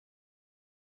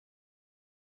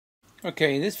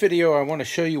Okay, in this video I want to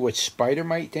show you what spider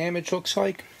mite damage looks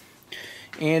like.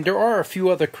 And there are a few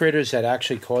other critters that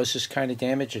actually cause this kind of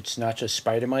damage. It's not just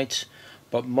spider mites,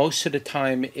 but most of the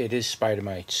time it is spider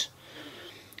mites.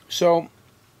 So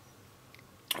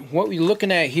what we're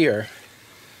looking at here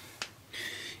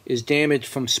is damage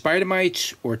from spider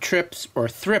mites or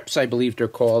thrips, I believe they're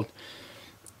called.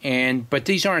 But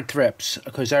these aren't thrips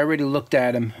because I already looked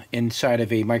at them inside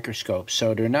of a microscope,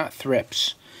 so they're not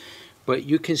thrips. But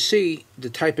you can see the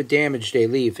type of damage they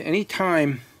leave.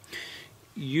 Anytime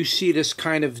you see this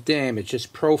kind of damage, this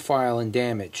profile and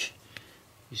damage,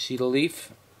 you see the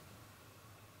leaf?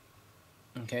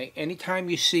 Okay,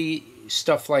 anytime you see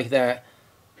stuff like that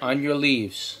on your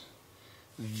leaves,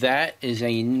 that is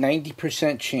a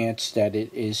 90% chance that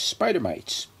it is spider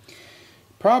mites.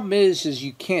 Problem is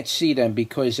you can't see them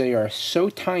because they are so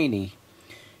tiny,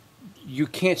 you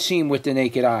can't see them with the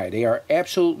naked eye. They are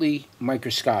absolutely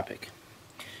microscopic.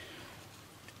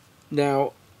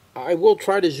 Now, I will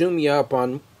try to zoom you up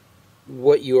on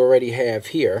what you already have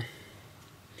here.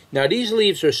 Now, these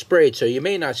leaves are sprayed, so you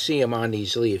may not see them on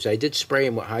these leaves. I did spray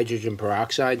them with hydrogen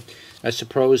peroxide. That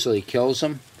supposedly kills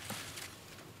them.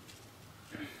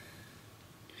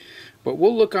 But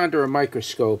we'll look under a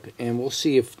microscope and we'll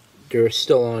see if they're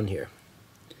still on here.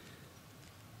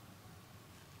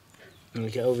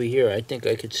 Look over here, I think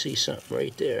I could see something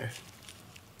right there.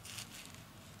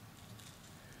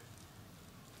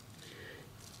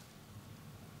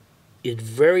 It's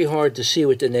very hard to see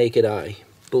with the naked eye.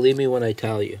 Believe me when I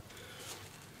tell you.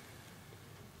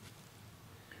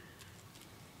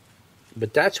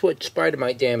 But that's what spider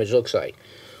mite damage looks like.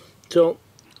 So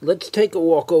let's take a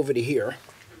walk over to here.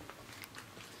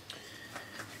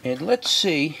 And let's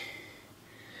see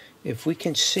if we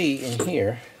can see in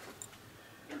here.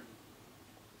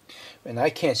 And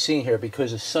I can't see in here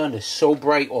because the sun is so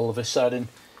bright all of a sudden.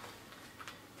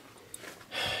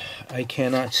 I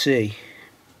cannot see.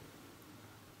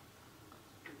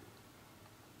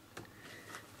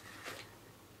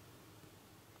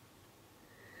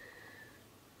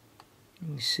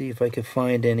 Let me see if I can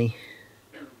find any.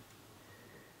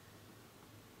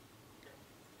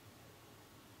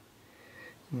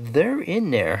 They're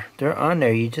in there. They're on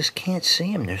there. You just can't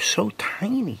see them. They're so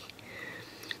tiny.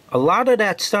 A lot of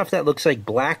that stuff that looks like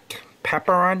black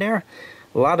pepper on there,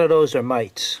 a lot of those are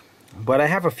mites. But I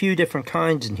have a few different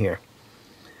kinds in here.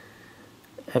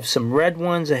 I have some red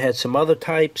ones. I had some other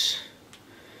types.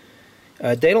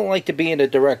 They don't like to be in the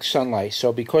direct sunlight.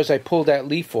 So because I pulled that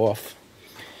leaf off,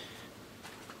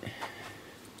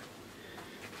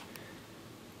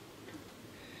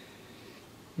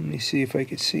 let me see if I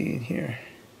can see in here.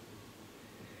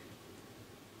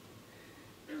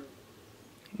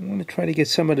 I want to try to get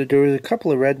some of there's a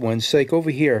couple of red ones, like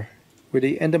over here, where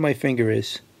the end of my finger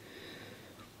is.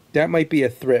 That might be a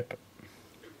thrip.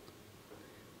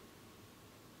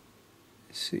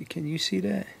 Let's see, can you see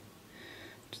that?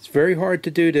 It's very hard to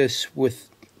do this with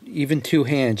even two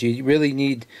hands. You really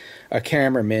need a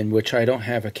cameraman, which I don't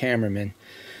have a cameraman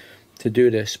to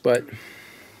do this, but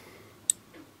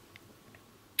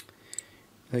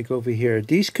like over here,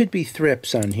 these could be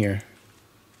thrips on here.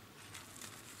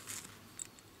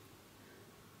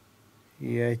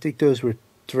 Yeah, I think those were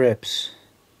thrips.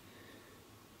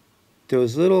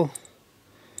 Those little,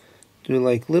 they're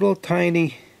like little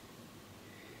tiny,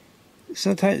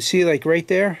 sometimes, see like right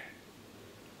there?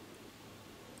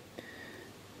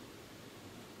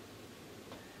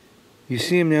 You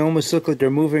see them, they almost look like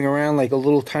they're moving around like a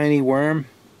little tiny worm.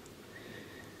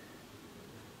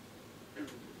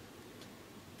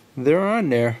 They're on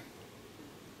there.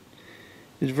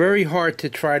 It's very hard to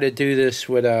try to do this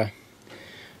with a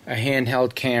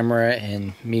handheld camera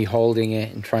and me holding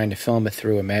it and trying to film it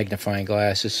through a magnifying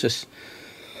glass. It's just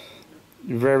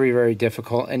very, very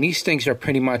difficult. And these things are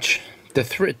pretty much, the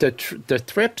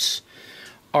thrips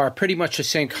are pretty much the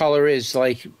same color as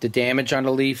like the damage on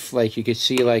the leaf. Like you could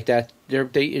see like that. They're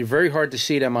very hard to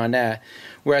see them on that.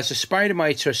 Whereas the spider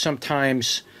mites are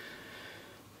sometimes,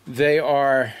 they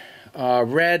are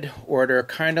red, or they're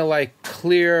kind of like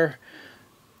clear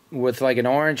with like an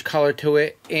orange color to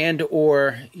it, and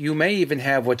or you may even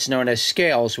have what's known as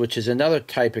scales, which is another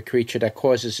type of creature that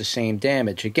causes the same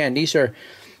damage. Again, these are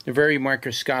very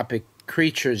microscopic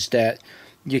creatures that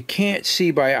you can't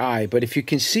see by eye, but if you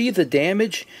can see the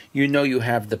damage, you know you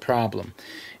have the problem.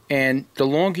 And the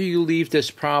longer you leave this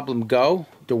problem go,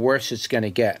 the worse it's going to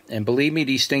get. And believe me,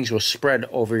 these things will spread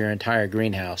over your entire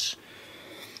greenhouse.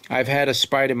 I've had a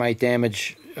spider mite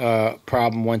damage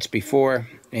problem once before,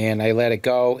 and I let it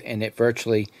go, and it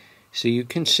virtually, so you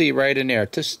can see right in there,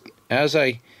 just as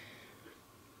I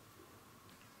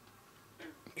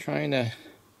trying to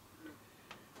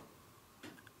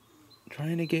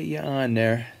trying to get you on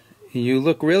there. You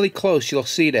look really close, you'll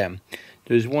see them.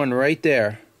 There's one right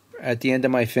there at the end of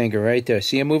my finger, right there.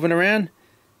 See him moving around?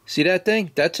 See that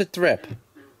thing? That's a thrip.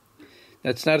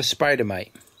 That's not a spider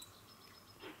mite.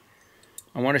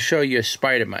 I want to show you a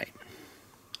spider mite.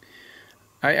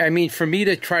 I mean, for me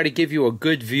to try to give you a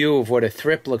good view of what a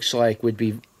thrip looks like would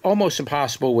be almost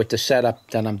impossible with the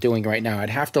setup that I'm doing right now. I'd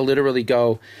have to literally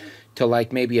go to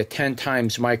like maybe a 10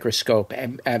 times microscope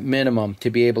at minimum to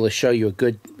be able to show you a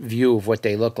good view of what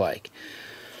they look like.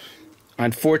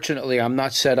 Unfortunately, I'm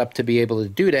not set up to be able to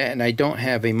do that, and I don't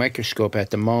have a microscope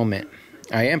at the moment.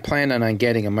 I am planning on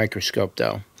getting a microscope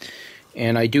though,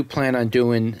 and I do plan on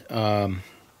doing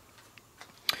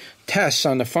tests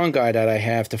on the fungi that I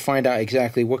have to find out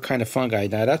exactly what kind of fungi.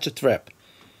 Now that's a thrip.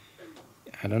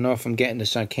 I don't know if I'm getting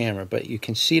this on camera, but you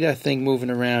can see that thing moving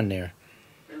around there.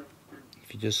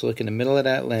 If you just look in the middle of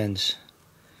that lens,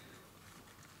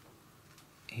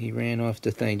 he ran off the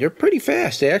thing. They're pretty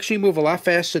fast. They actually move a lot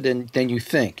faster than you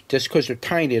think. Just because they're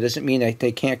tiny doesn't mean that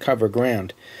they can't cover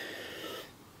ground.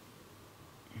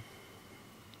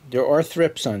 There are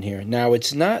thrips on here. Now,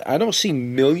 it's not, I don't see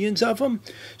millions of them,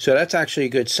 so that's actually a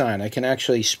good sign. I can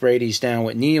actually spray these down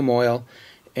with neem oil,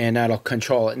 and that'll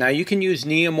control it. Now, you can use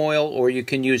neem oil, or you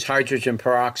can use hydrogen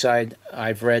peroxide.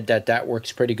 I've read that that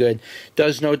works pretty good.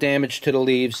 Does no damage to the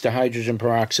leaves, the hydrogen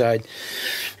peroxide.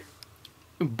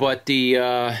 But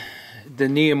the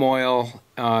neem oil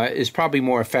is probably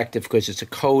more effective because it's a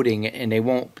coating, and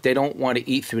they don't want to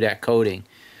eat through that coating.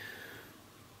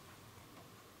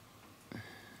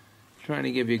 Trying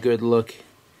to give you a good look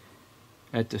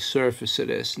at the surface of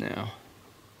this now.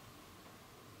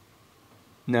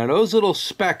 Now those little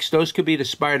specks, those could be the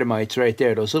spider mites right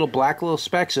there. Those little black little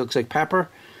specks, it looks like pepper.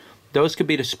 Those could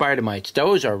be the spider mites.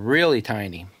 Those are really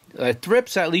tiny.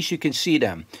 Thrips, at least you can see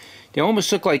them. They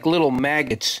almost look like little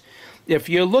maggots. If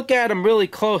you look at them really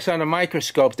close on a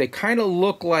microscope, they kind of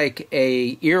look like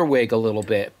a earwig a little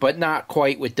bit, but not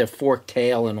quite with the forked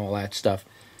tail and all that stuff.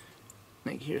 I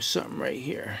think here's something right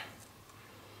here.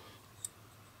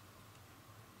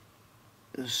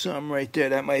 There's some right there.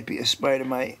 That might be a spider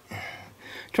mite.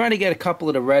 Trying to get a couple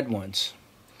of the red ones.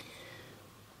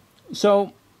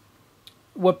 So,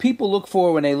 what people look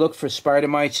for when they look for spider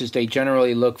mites is they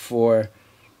generally look for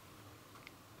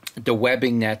the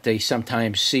webbing that they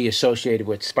sometimes see associated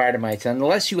with spider mites. And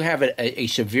unless you have a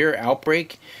severe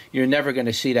outbreak, you're never going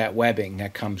to see that webbing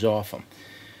that comes off them.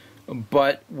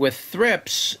 But with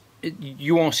thrips,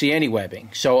 you won't see any webbing.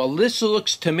 So this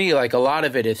looks to me like a lot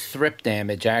of it is thrip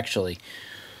damage, actually.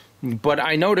 But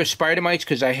I know there's spider mites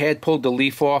because I had pulled the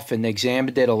leaf off and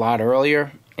examined it a lot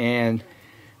earlier, and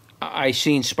I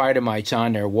seen spider mites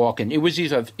on there walking. It was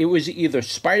either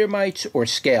spider mites or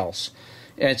scales.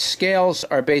 And scales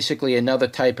are basically another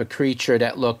type of creature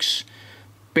that looks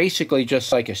basically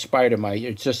just like a spider mite.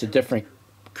 It's just a different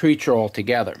creature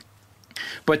altogether.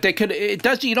 But they could.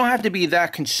 You don't have to be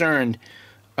that concerned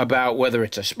about whether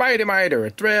it's a spider mite or a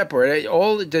thrip or as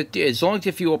long as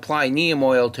if you apply neem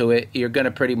oil to it, you're going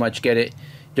to pretty much get it.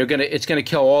 It's going to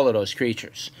kill all of those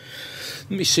creatures.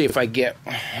 Let me see if I get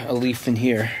a leaf in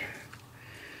here.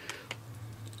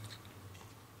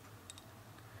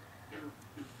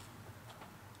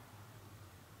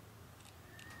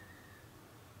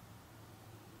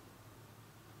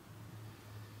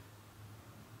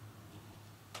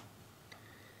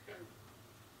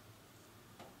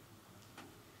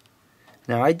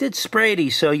 Now, I did spray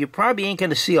these, so you probably ain't going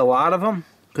to see a lot of them,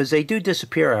 because they do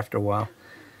disappear after a while.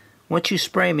 Once you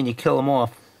spray them and you kill them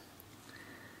off.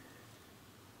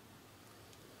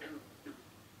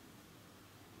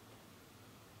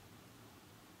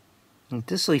 And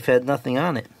this leaf had nothing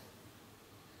on it.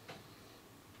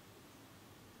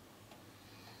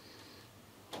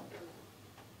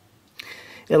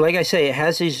 Yeah, like I say, it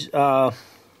has these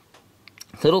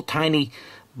little tiny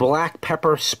black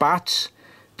pepper spots.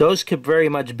 Those could very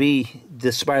much be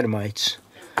the spider mites.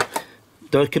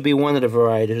 Those could be one of the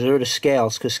varieties, or the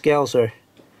scales, because scales are,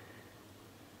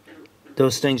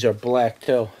 those things are black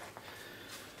too.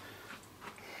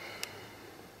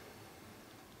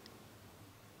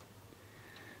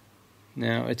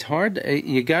 Now, it's hard,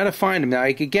 you got to find them. Now,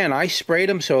 again, I sprayed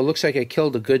them, so it looks like I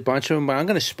killed a good bunch of them, but I'm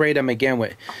going to spray them again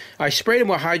with, I sprayed them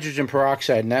with hydrogen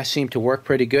peroxide, and that seemed to work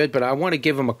pretty good, but I want to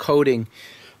give them a coating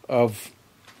of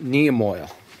neem oil.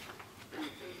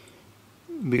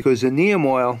 Because the neem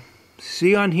oil,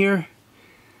 see on here,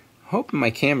 hoping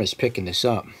my camera's picking this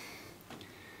up.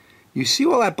 You see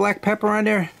all that black pepper on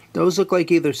there? Those look like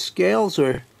either scales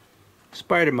or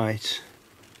spider mites.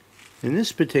 In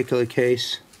this particular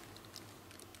case,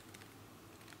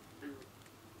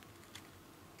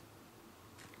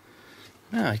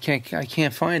 No, I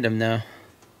can't find them now.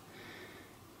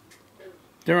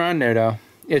 They're on there though.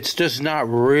 It's just not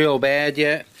real bad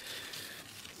yet.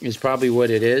 Is probably what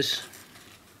it is.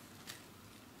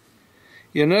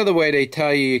 Another way they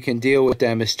tell you can deal with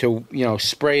them is to,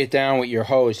 spray it down with your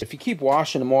hose. If you keep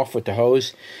washing them off with the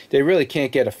hose, they really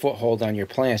can't get a foothold on your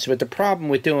plants. But the problem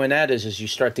with doing that is you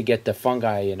start to get the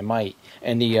fungi and the mite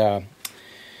and you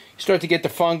start to get the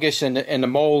fungus and the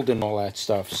mold and all that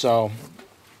stuff. So,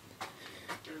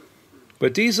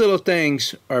 but these little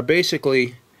things are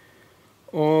basically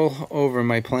all over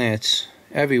my plants,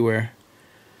 everywhere.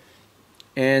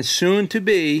 And soon to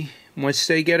be, once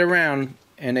they get around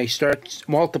and they start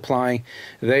multiplying,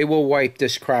 they will wipe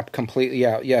this crop completely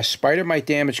out. Yes, spider mite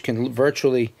damage can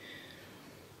virtually...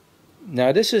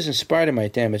 Now this isn't spider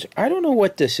mite damage. I don't know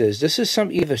what this is. This is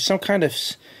either some kind of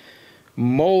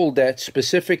mold that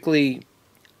specifically...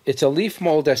 It's a leaf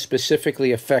mold that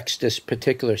specifically affects this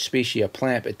particular species of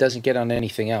plant. It doesn't get on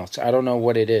anything else. I don't know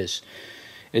what it is.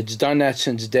 It's done that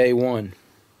since day one.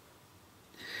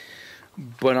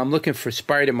 But I'm looking for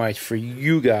spider mites for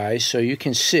you guys so you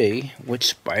can see what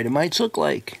spider mites look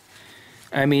like.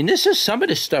 I mean, some of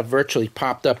this stuff virtually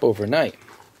popped up overnight.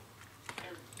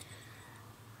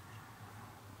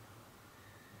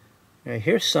 Now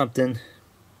here's something.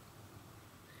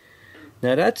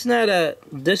 Now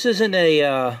this isn't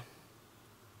a,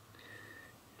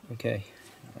 okay.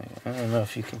 I don't know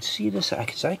if you can see this,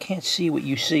 because I can't see what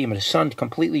you see. The sun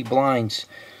completely blinds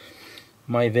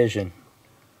my vision.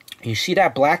 You see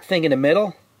that black thing in the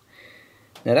middle?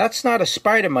 Now that's not a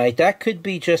spider mite. That could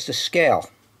be just a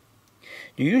scale.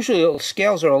 Usually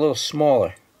scales are a little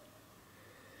smaller.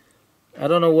 I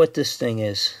don't know what this thing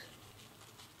is.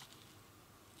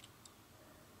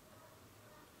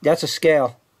 That's a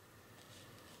scale.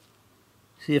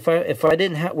 See, if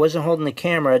I wasn't holding the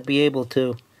camera, I'd be able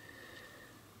to.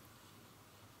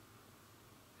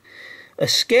 A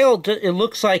scale, it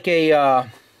looks like a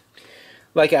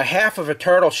half of a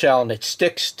turtle shell, and it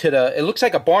sticks to the... It looks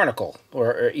like a barnacle,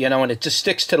 and it just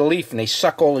sticks to the leaf, and they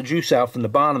suck all the juice out from the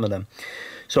bottom of them.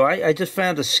 So I just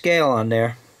found a scale on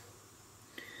there.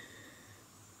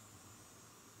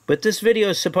 But this video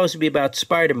is supposed to be about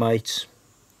spider mites.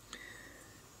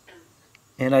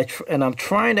 And I'm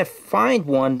trying to find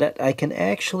one that I can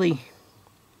actually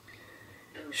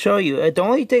show you. The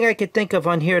only thing I could think of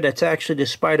on here that's actually the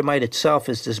spider mite itself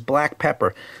is this black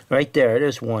pepper. Right there,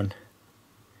 there's one.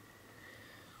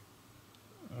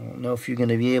 I don't know if you're going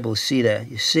to be able to see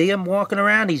that. You see him walking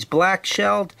around? He's black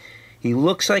shelled. He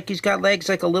looks like he's got legs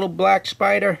like a little black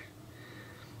spider.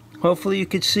 Hopefully you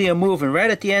could see him moving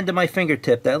right at the end of my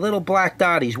fingertip. That little black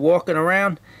dot, he's walking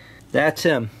around. That's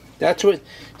him. That's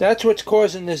what's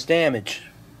causing this damage.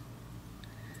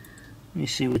 Let me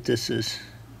see what this is.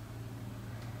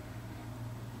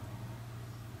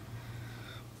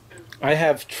 I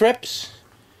have thrips,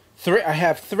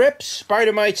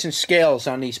 spider mites, and scales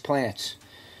on these plants.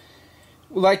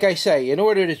 Like I say, in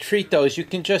order to treat those, you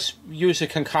can just use a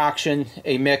concoction,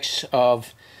 a mix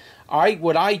of...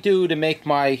 What I do to make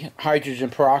my hydrogen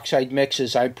peroxide mix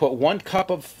is I put 1 cup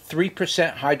of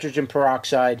 3% hydrogen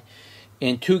peroxide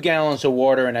in 2 gallons of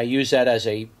water, and I use that as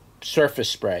a surface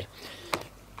spray.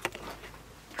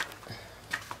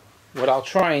 What I'll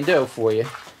try and do for you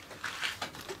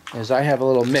is I have a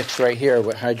little mix right here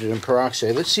with hydrogen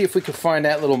peroxide. Let's see if we can find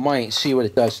that little mite and see what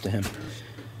it does to him.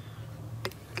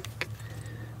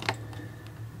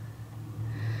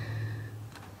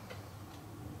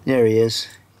 There he is.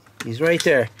 He's right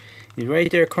there. He's right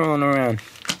there crawling around.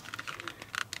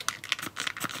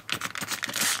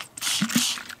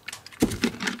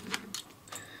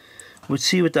 Let's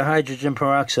see what the hydrogen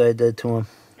peroxide did to him.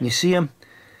 You see him?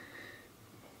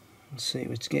 Let's see.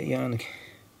 Let's get you on the...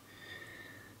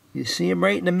 You see him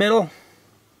right in the middle?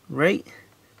 Right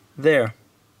there.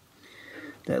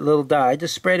 That little dot. I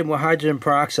just sprayed him with hydrogen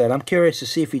peroxide. I'm curious to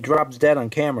see if he drops dead on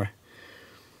camera.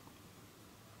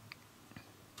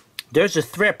 There's a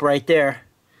thrip right there.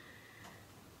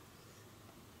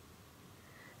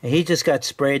 And he just got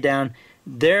sprayed down.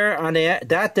 There on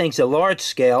that thing's a large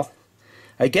scale.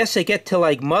 I guess they get to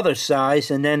like mother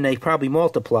size and then they probably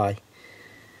multiply.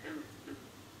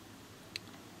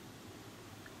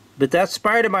 But that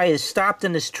spider mite is stopped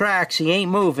in his tracks. He ain't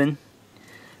moving.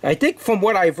 I think from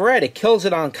what I've read, it kills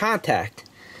it on contact.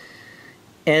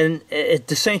 And it's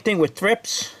the same thing with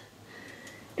thrips.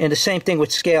 And the same thing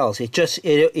with scales.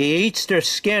 It eats their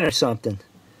skin or something.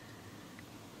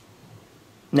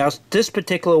 Now this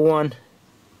particular one,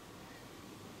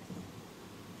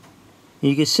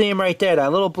 you can see him right there,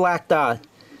 that little black dot.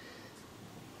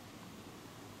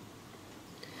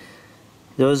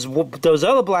 Those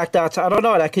other black dots, I don't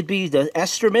know. That could be the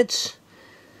estramids.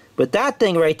 But that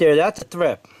thing right there, that's a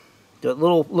thrip. The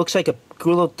little, looks like a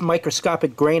little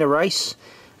microscopic grain of rice.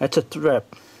 That's a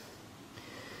thrip.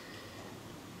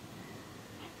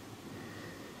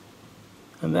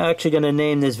 I'm actually going to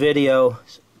name this video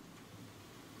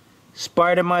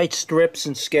Spider Mites, Thrips,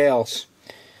 and Scales.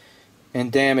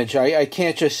 And Damage. I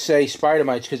can't just say Spider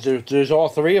Mites because there's all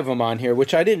three of them on here,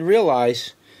 which I didn't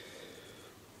realize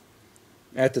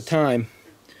at the time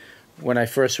when I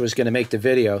first was going to make the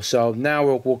video. So now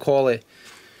we'll call it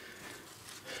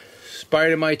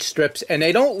Spider Mites, Thrips. And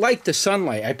they don't like the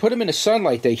sunlight. I put them in the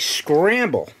sunlight, they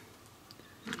scramble.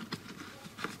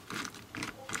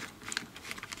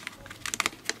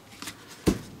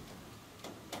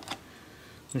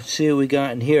 Let's see what we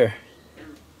got in here.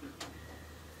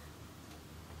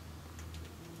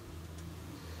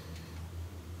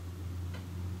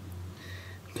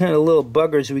 What kind of little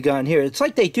buggers we got in here. It's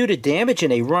like they do the damage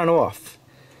and they run off.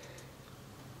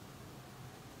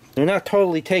 They're not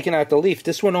totally taking out the leaf.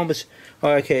 This one almost...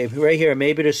 Okay, right here.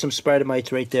 Maybe there's some spider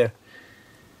mites right there.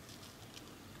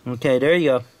 Okay, there you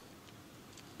go.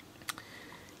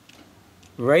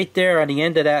 Right there on the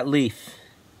end of that leaf.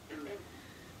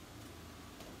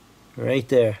 Right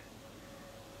there.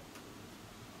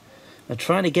 I'm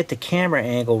trying to get the camera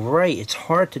angle right. It's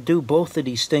hard to do both of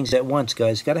these things at once,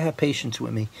 guys. Got to have patience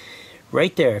with me.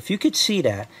 Right there. If you could see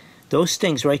that, those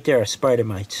things right there are spider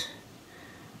mites.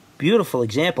 Beautiful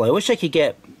example. I wish I could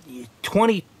get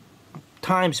 20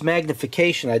 times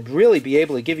magnification. I'd really be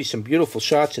able to give you some beautiful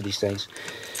shots of these things.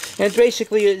 And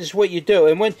basically, it's what you do.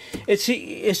 And when it's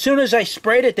as soon as I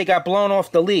sprayed it, they got blown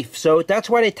off the leaf. So that's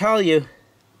why they tell you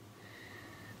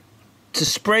to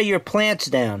spray your plants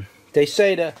down. They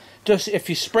say to just if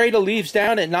you spray the leaves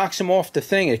down, it knocks them off the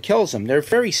thing. It kills them.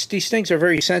 These things are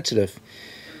very sensitive.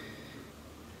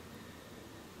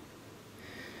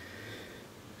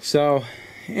 So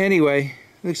anyway,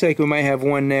 looks like we might have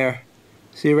one there.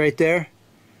 See right there,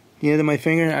 the end of my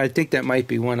finger. I think that might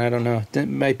be one. I don't know. That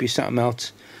might be something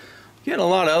else. Getting a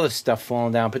lot of other stuff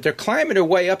falling down, but they're climbing their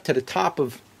way up to the top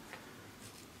of.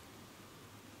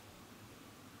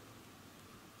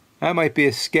 That might be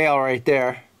a scale right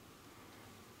there.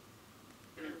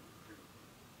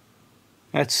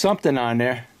 That's something on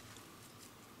there.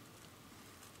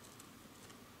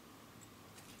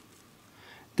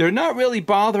 They're not really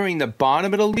bothering the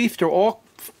bottom of the leaf. They're all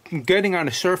getting on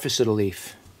the surface of the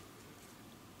leaf.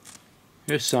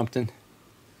 Here's something.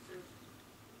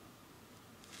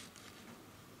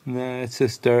 No, it's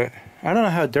just dirt. I don't know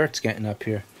how dirt's getting up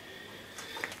here.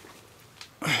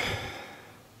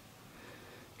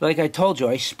 Like I told you,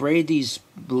 I sprayed these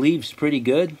leaves pretty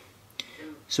good.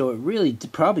 So it really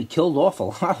probably killed off a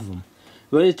lot of them.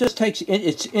 But it just takes,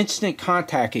 it's instant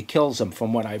contact, it kills them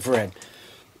from what I've read.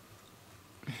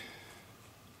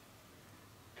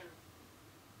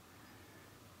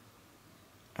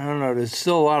 I don't know, there's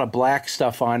still a lot of black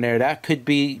stuff on there. That could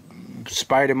be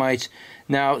spider mites.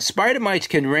 Now, spider mites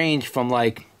can range from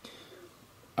like,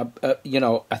 a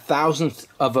 1,000th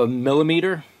of a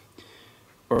millimeter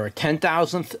or a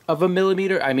 10,000th of a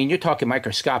millimeter. I mean, you're talking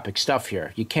microscopic stuff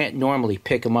here. You can't normally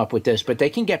pick them up with this, but they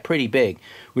can get pretty big,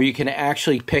 where you can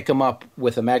actually pick them up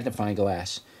with a magnifying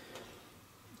glass.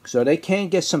 So they can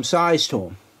get some size to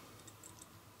them.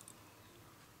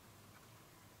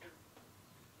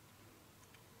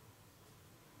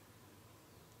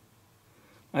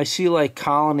 I see like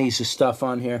colonies of stuff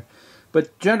on here.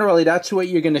 But generally, that's what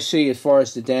you're going to see as far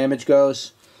as the damage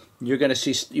goes. You're going to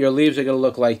see your leaves are going to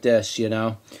look like this, you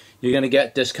know. You're going to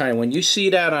get this kind of, when you see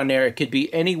that on there, it could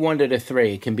be any one of the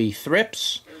three. It can be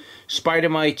thrips, spider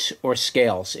mites, or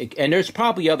scales. And there's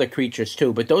probably other creatures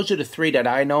too, but those are the three that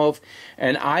I know of.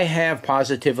 And I have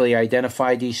positively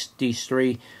identified these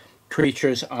three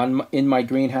creatures in my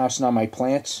greenhouse and on my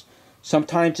plants.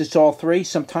 Sometimes it's all three,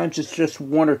 sometimes it's just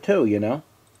one or two, you know.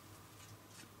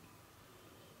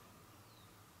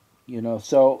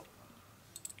 So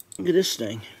look at this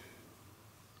thing.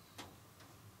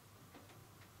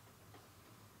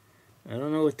 I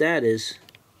don't know what that is.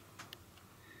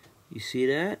 You see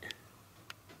that?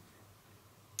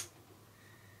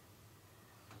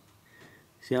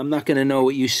 See, I'm not going to know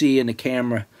what you see in the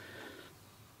camera.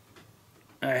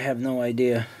 I have no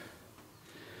idea.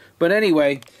 But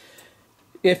anyway,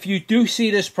 if you do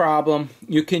see this problem,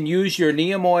 you can use your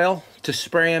neem oil to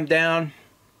spray them down.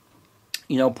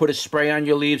 Put a spray on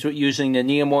your leaves with using the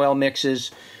neem oil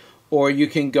mixes. Or you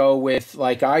can go with,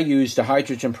 like I use, the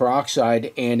hydrogen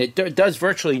peroxide, and it does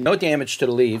virtually no damage to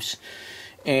the leaves.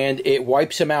 And it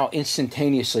wipes them out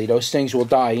instantaneously. Those things will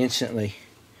die instantly.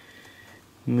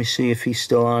 Let me see if he's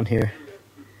still on here.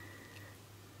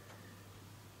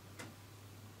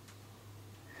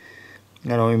 I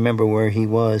don't remember where he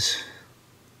was.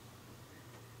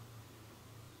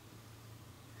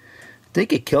 I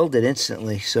think it killed it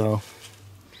instantly, so.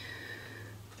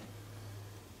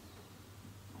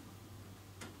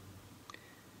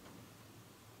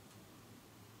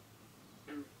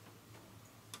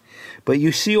 But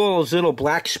you see all those little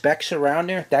black specks around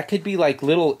there? That could be like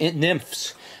little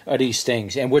nymphs of these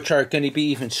things, and which are going to be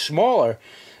even smaller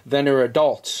than their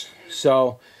adults.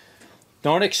 So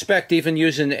don't expect, even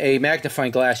using a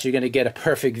magnifying glass, you're going to get a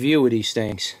perfect view of these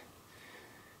things.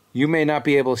 You may not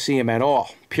be able to see them at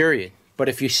all, period. But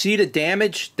if you see the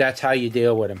damage, that's how you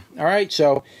deal with them. All right,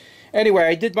 so anyway,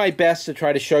 I did my best to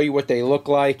try to show you what they look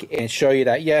like and show you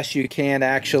that, yes, you can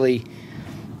actually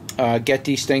get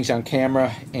these things on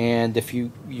camera. And if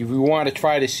you want to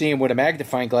try to see them with a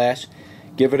magnifying glass,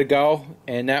 give it a go,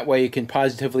 and that way you can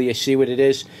positively see what it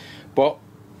is. But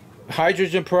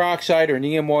hydrogen peroxide or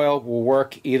neem oil will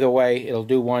work either way. It'll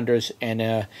do wonders,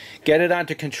 and get it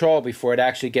under control before it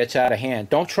actually gets out of hand.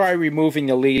 Don't try removing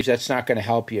the leaves. That's not going to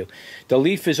help you. The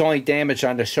leaf is only damaged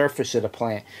on the surface of the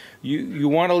plant. You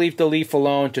want to leave the leaf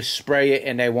alone to spray it,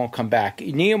 and they won't come back.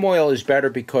 Neem oil is better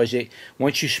because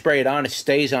once you spray it on, it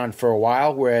stays on for a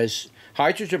while, whereas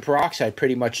hydrogen peroxide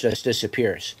pretty much just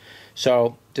disappears.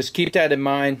 So just keep that in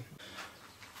mind.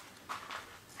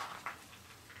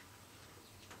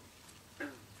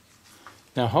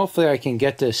 Now hopefully I can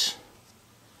get this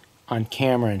on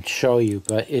camera and show you,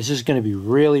 but this is going to be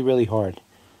really, really hard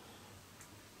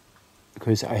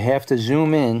because I have to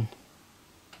zoom in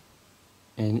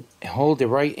and hold the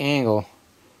right angle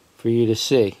for you to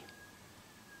see.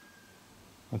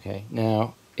 Okay,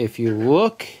 now if you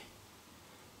look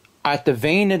at the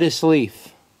vein of this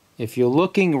leaf, if you're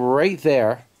looking right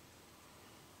there,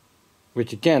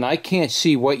 which again I can't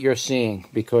see what you're seeing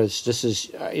because this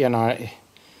is, you know,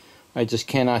 I just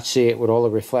cannot see it with all the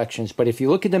reflections. But if you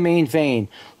look at the main vein,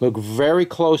 look very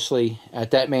closely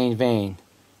at that main vein,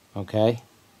 okay?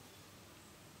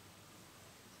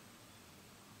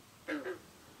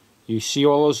 You see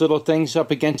all those little things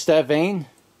up against that vein?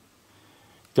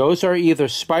 Those are either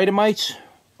spider mites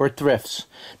or thrips.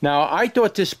 Now, I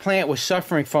thought this plant was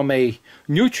suffering from a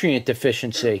nutrient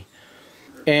deficiency.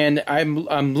 And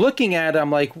I'm looking at it,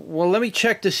 I'm like, well, let me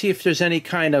check to see if there's any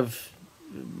kind of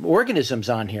organisms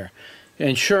on here,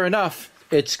 and sure enough,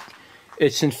 it's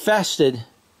infested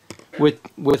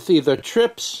with either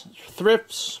thrips,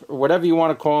 or whatever you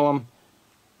want to call them.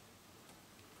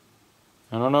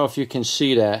 I don't know if you can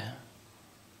see that.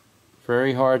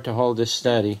 Very hard to hold this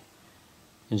steady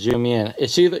and zoom in.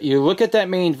 It's either, you look at that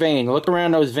main vein, look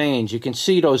around those veins, you can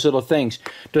see those little things.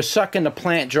 They're sucking the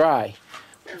plant dry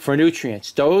for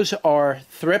nutrients. Those are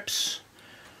thrips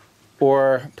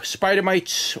or spider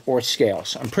mites or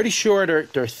scales. I'm pretty sure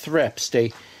they're thrips,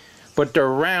 but they're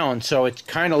round, so it's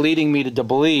kind of leading me to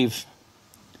believe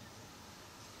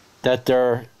that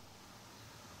they're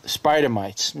spider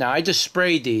mites. Now I just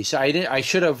sprayed these. I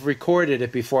should have recorded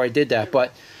it before I did that,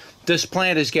 but this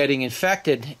plant is getting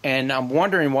infected, and I'm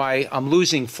wondering why I'm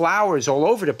losing flowers all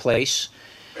over the place.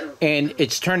 And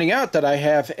it's turning out that I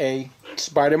have a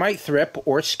spider mite, thrip,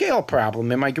 or scale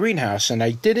problem in my greenhouse, and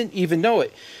I didn't even know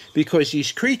it because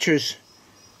these creatures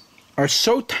are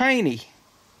so tiny.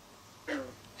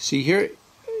 See here,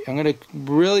 I'm going to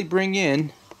really bring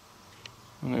in.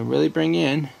 All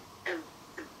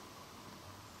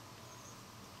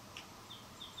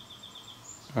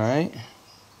right.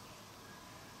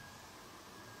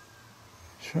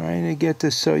 Trying to get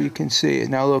this so you can see it.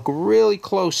 Now look really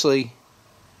closely.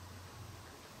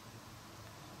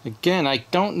 Again, I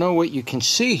don't know what you can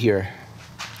see here.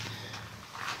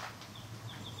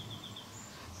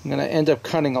 I'm going to end up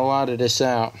cutting a lot of this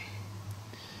out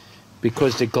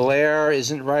because the glare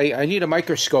isn't right. I need a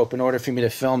microscope in order for me to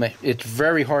film it. It's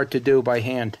very hard to do by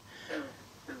hand.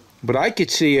 But I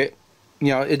could see it. You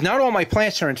know, not all my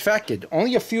plants are infected.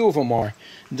 Only a few of them are.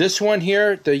 This one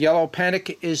here, the yellow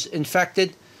panic, is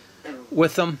infected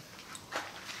with them.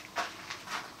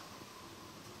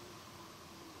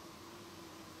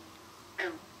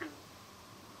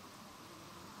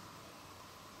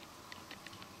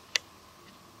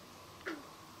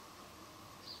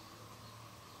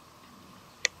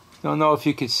 Don't know if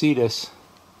you can see this.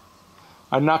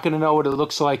 I'm not going to know what it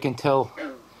looks like until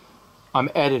I'm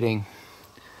editing.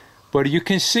 But you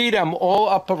can see them all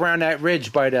up around that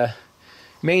ridge by the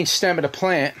main stem of the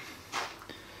plant.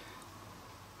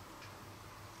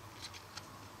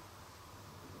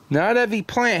 Not every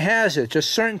plant has it. Just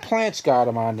certain plants got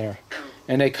them on there.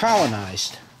 And they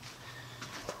colonized.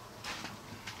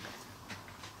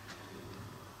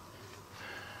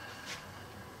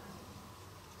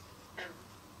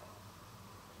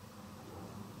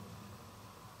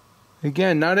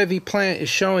 Again, not every plant is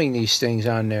showing these things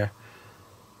on there.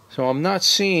 So I'm not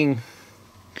seeing...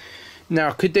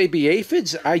 Now, could they be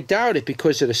aphids? I doubt it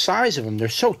because of the size of them. They're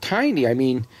so tiny. I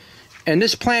mean, and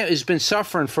this plant has been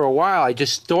suffering for a while. I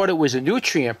just thought it was a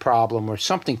nutrient problem or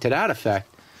something to that effect.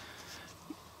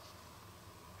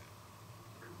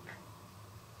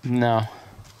 No.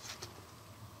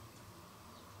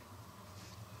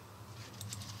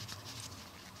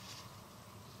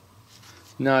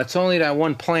 No, it's only that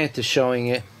one plant that's showing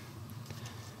it.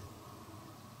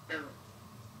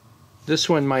 This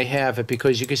one might have it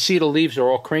because you can see the leaves are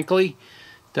all crinkly.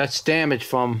 That's damage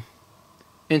from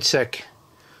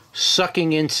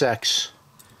sucking insects.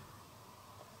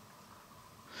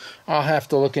 I'll have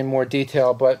to look in more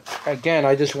detail, but again,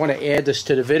 I just want to add this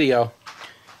to the video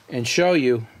and show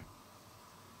you.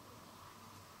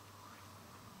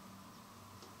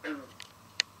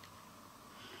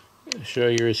 Show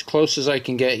you as close as I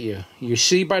can get you. You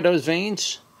see by those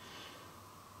veins?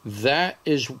 That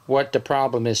is what the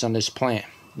problem is on this plant.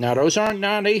 Now, those aren't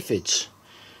non-aphids.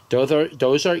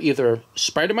 Those are either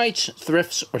spider mites,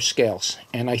 thrips, or scales.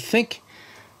 And I think,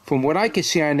 from what I can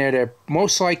see on there, they're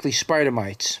most likely spider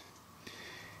mites.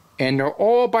 And they're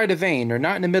all by the vein. They're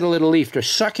not in the middle of the leaf. They're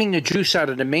sucking the juice out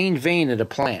of the main vein of the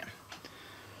plant.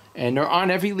 And they're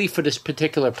on every leaf of this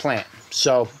particular plant.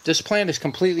 So this plant is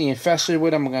completely infested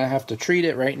with them. I'm going to have to treat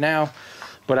it right now.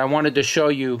 But I wanted to show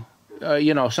you,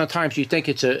 you know, sometimes you think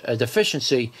it's a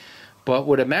deficiency. But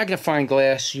with a magnifying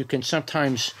glass, you can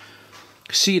sometimes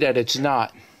see that it's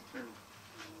not.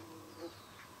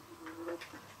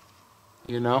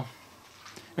 You know?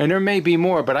 And there may be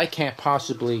more, but I can't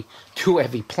possibly do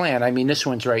every plant. I mean, this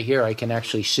one's right here. I can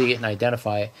actually see it and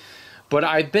identify it. But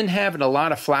I've been having a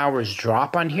lot of flowers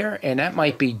drop on here, and that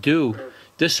might be due.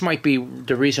 This might be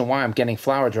the reason why I'm getting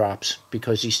flower drops,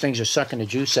 because these things are sucking the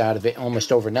juice out of it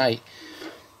almost overnight,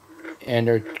 and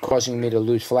they're causing me to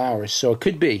lose flowers. So it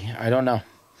could be. I don't know.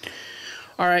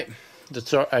 All right.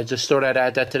 I just thought I'd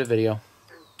add that to the video.